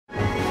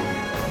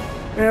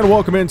And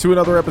welcome into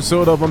another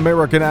episode of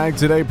American Ag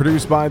Today,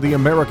 produced by the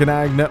American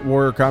Ag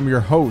Network. I'm your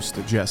host,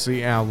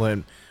 Jesse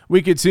Allen.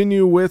 We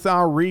continue with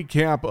our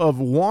recap of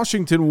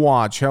Washington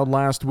Watch, held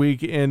last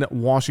week in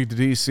Washington,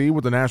 D.C.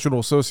 with the National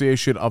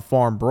Association of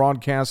Farm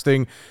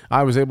Broadcasting.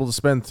 I was able to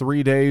spend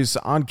 3 days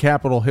on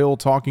Capitol Hill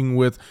talking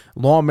with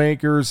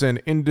lawmakers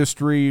and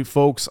industry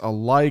folks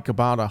alike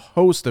about a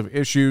host of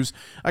issues.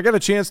 I got a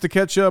chance to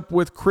catch up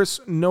with Chris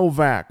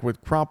Novak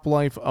with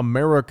CropLife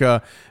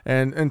America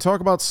and talk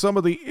about some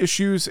of the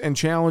issues and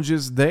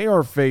challenges they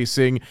are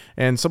facing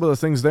and some of the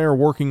things they are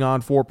working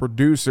on for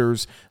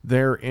producers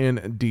there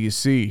in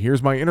D.C.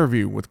 Here's my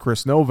interview with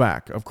Chris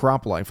Novak of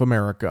CropLife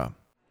America.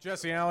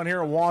 Jesse Allen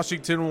here at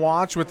Washington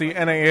Watch with the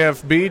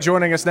NAFB.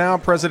 Joining us now,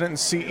 President and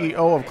CEO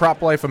of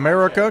CropLife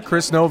America,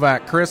 Chris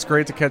Novak. Chris,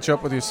 great to catch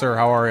up with you, sir.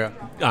 How are you?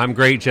 I'm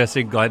great,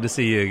 Jesse. Glad to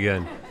see you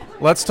again.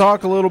 Let's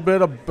talk a little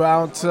bit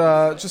about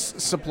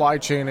just supply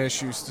chain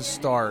issues to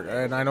start.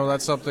 And I know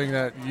that's something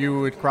that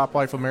you at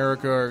CropLife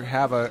America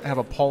have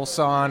a pulse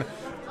on.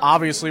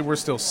 Obviously, we're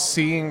still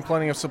seeing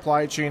plenty of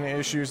supply chain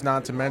issues,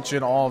 not to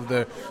mention all of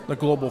the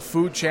global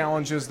food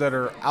challenges that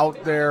are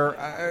out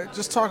there.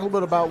 Just talk a little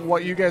bit about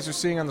what you guys are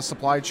seeing on the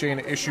supply chain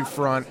issue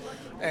front,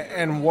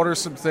 and what are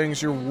some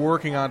things you're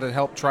working on to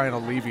help try and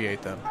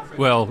alleviate them?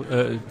 Well,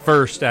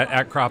 first,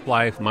 at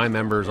CropLife, my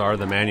members are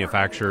the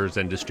manufacturers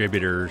and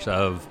distributors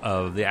of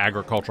the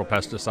agricultural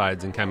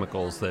pesticides and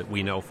chemicals that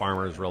we know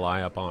farmers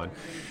rely upon.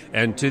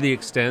 And to the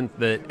extent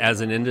that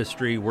as an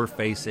industry we're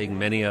facing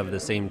many of the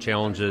same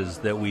challenges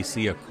that we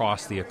see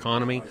across the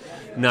economy,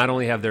 not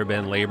only have there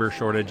been labor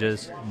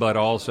shortages, but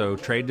also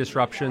trade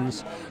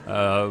disruptions.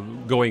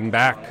 Going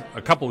back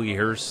a couple of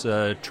years,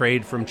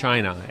 trade from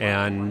China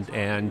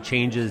and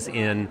changes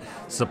in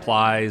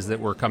supplies that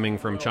were coming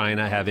from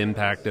China have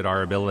impacted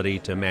our ability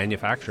to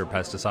manufacture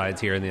pesticides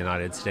here in the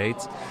United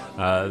States.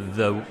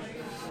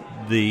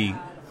 The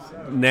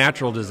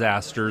natural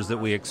disasters that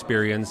we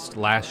experienced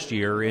last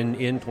year in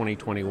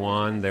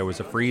 2021, there was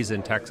a freeze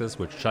in Texas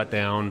which shut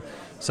down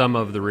some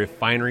of the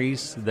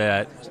refineries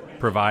that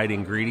provide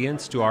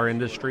ingredients to our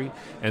industry,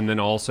 and then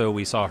also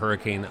we saw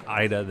Hurricane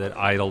Ida that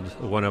idled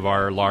one of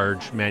our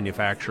large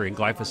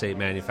glyphosate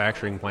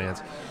manufacturing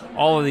plants.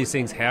 All of these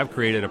things have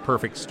created a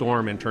perfect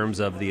storm in terms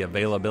of the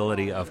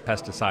availability of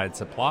pesticide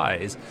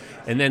supplies.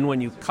 And then when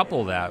you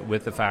couple that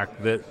with the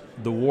fact that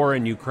the war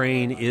in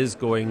Ukraine is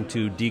going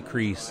to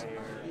decrease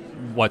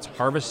what's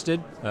harvested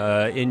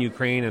in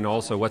Ukraine and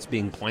also what's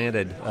being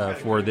planted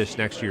for this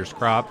next year's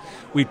crop,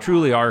 we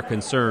truly are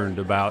concerned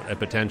about a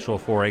potential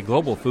for a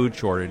global food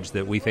shortage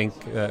that we think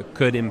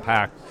could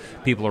impact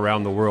people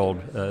around the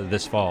world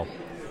this fall.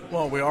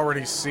 Well, we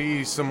already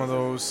see some of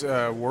those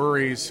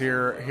worries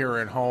here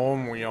at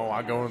home.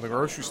 I go to the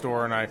grocery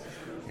store and I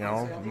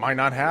might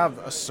not have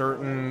a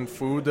certain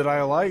food that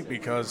I like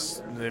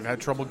because they've had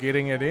trouble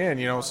getting it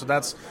in, so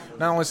that's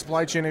not only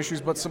supply chain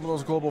issues, but some of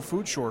those global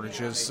food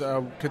shortages,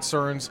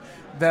 concerns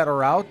that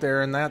are out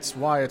there, and that's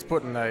why it's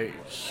putting a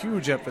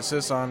huge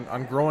emphasis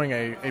on growing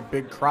a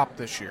big crop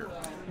this year.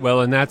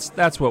 Well, and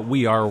that's what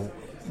we are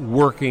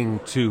working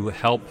to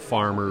help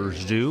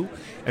farmers do.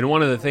 And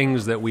one of the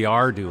things that we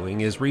are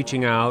doing is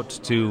reaching out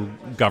to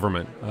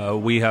government.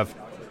 We have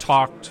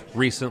talked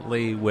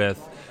recently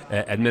with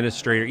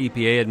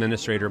EPA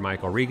Administrator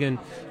Michael Regan.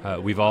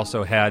 We've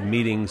also had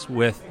meetings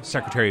with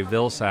Secretary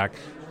Vilsack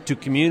to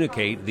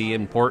communicate the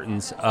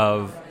importance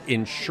of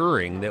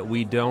ensuring that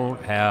we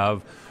don't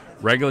have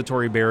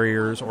regulatory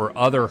barriers or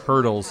other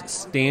hurdles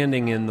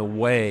standing in the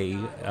way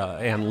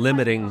and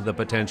limiting the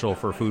potential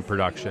for food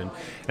production.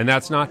 And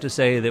that's not to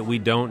say that we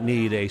don't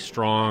need a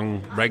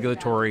strong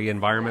regulatory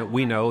environment.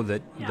 We know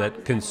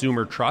that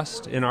consumer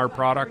trust in our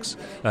products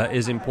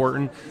is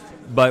important.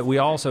 But we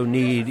also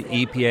need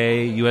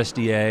EPA,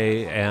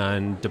 USDA,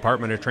 and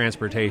Department of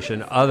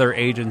Transportation, other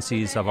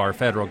agencies of our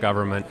federal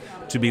government,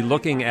 to be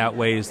looking at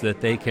ways that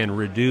they can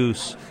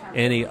reduce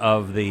any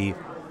of the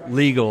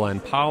legal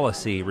and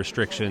policy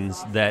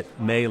restrictions that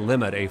may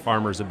limit a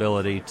farmer's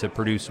ability to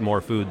produce more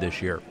food this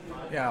year.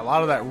 Yeah, a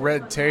lot of that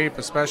red tape,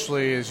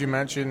 especially as you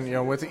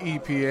mentioned, with the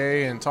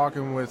EPA and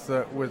talking with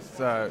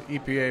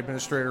EPA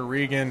Administrator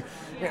Regan,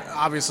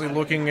 obviously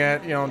looking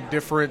at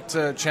different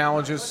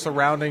challenges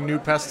surrounding new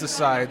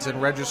pesticides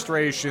and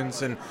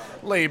registrations and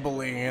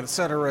labeling, et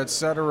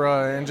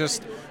cetera, and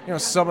just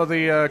some of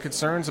the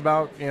concerns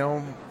about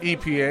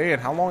EPA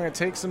and how long it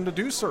takes them to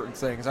do certain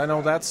things. I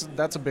know that's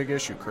a big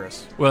issue,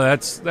 Chris. Well,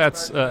 that's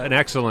an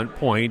excellent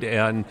point,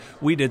 and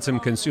we did some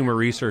consumer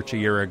research a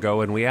year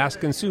ago, and we asked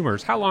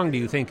consumers, how long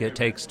do you think it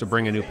takes to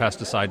bring a new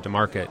pesticide to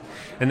market?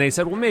 And they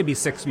said, well, maybe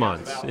 6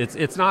 months.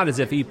 It's not as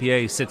if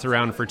EPA sits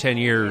around for 10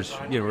 years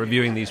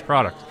reviewing these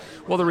products.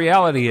 Well, the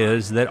reality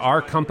is that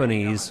our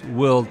companies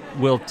will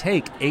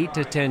take 8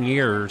 to 10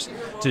 years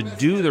to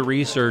do the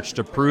research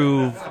to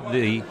prove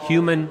the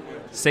human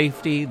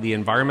safety, the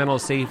environmental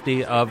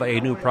safety of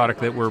a new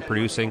product that we're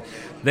producing.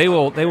 They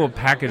will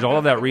package all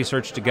of that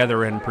research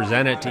together and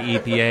present it to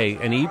EPA,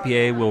 and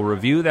EPA will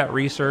review that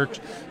research,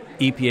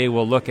 EPA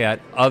will look at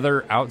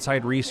other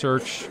outside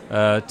research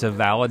to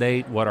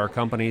validate what our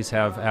companies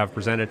have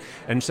presented.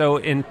 And so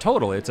in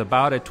total, it's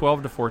about a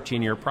 12 to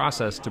 14-year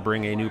process to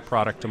bring a new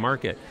product to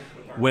market.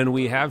 When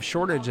we have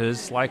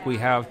shortages like we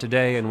have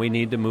today and we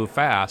need to move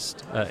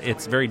fast,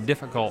 it's very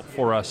difficult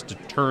for us to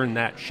turn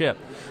that ship.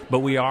 But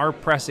we are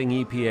pressing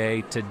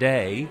EPA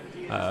today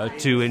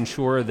to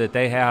ensure that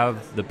they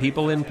have the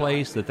people in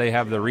place, that they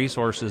have the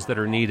resources that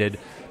are needed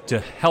to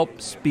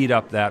help speed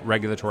up that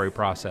regulatory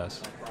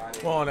process.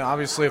 Well, and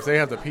obviously, if they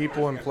have the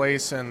people in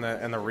place and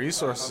the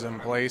resources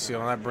in place,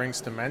 that brings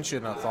to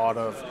mention a thought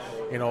of,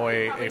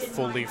 a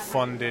fully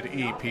funded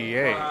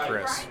EPA,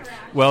 Chris.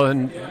 Well,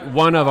 and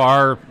one of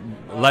our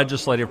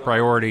legislative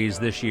priorities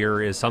this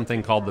year is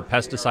something called the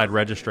Pesticide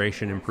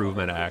Registration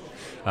Improvement Act,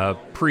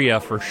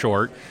 PREA for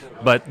short.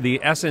 But the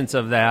essence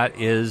of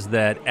that is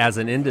that as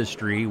an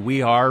industry,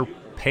 we are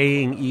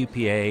paying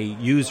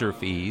EPA user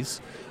fees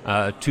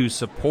to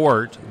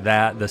support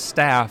the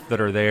staff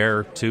that are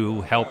there to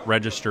help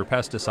register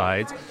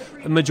pesticides.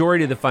 The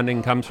majority of the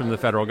funding comes from the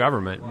federal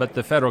government, but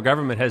the federal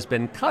government has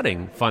been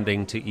cutting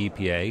funding to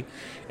EPA.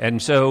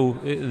 And so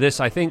this,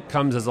 I think,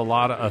 comes as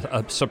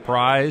a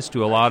surprise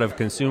to a lot of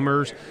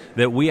consumers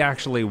that we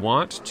actually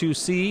want to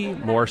see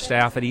more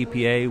staff at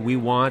EPA. We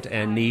want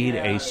and need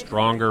a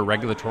stronger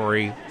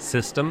regulatory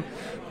system.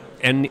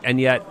 And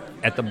yet,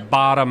 at the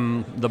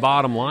bottom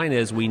line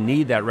is we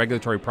need that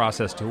regulatory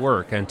process to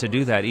work. And to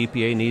do that,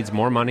 EPA needs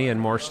more money and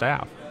more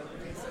staff.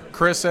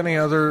 Chris, any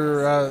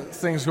other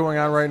things going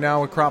on right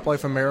now with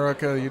CropLife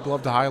America you'd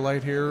love to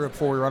highlight here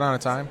before we run out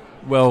of time?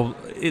 Well,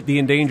 the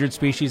Endangered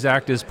Species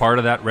Act is part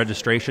of that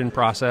registration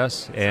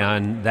process,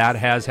 and that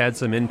has had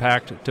some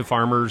impact to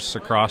farmers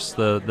across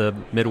the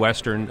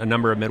Midwestern, a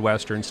number of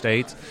Midwestern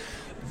states.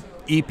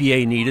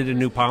 EPA needed a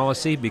new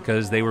policy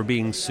because they were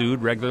being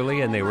sued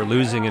regularly and they were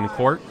losing in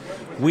court.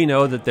 We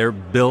know that they're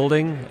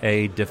building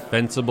a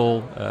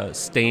defensible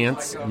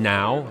stance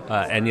now,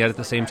 and yet at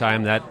the same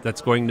time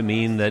that's going to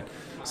mean that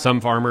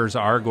some farmers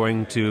are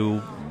going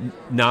to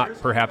not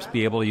perhaps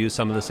be able to use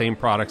some of the same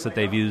products that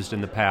they've used in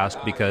the past,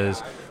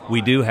 because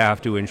we do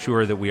have to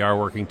ensure that we are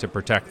working to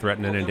protect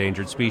threatened and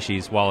endangered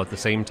species while at the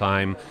same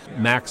time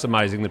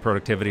maximizing the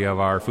productivity of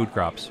our food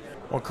crops.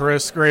 Well,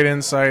 Chris, great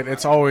insight.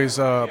 It's always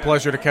a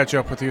pleasure to catch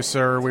up with you,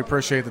 sir. We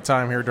appreciate the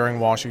time here during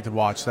Washington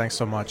Watch. Thanks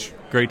so much.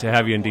 Great to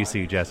have you in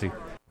D.C., Jesse.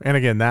 And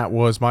again, that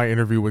was my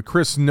interview with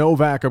Chris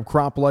Novak of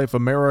CropLife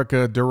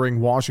America during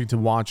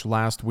Washington Watch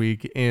last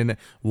week in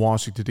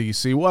Washington,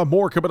 D.C. We'll have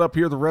more coming up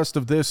here the rest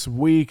of this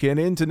week and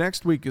into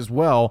next week as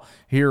well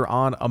here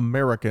on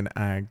American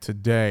Ag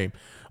Today.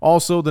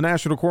 Also, the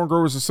National Corn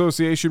Growers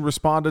Association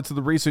responded to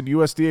the recent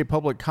USDA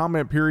public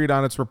comment period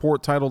on its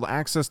report titled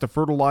Access to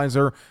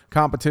Fertilizer,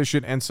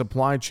 Competition, and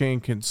Supply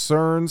Chain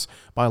Concerns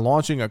by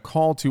launching a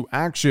call to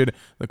action.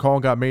 The call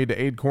got made to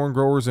aid corn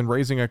growers in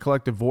raising a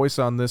collective voice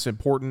on this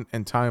important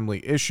and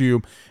timely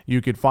issue.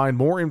 You can find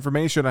more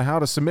information on how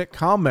to submit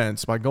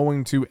comments by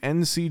going to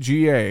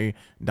ncga.com.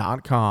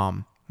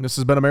 This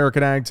has been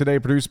American Ag Today,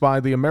 produced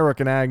by the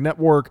American Ag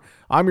Network.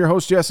 I'm your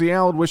host, Jesse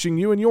Allen, wishing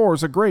you and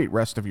yours a great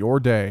rest of your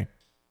day.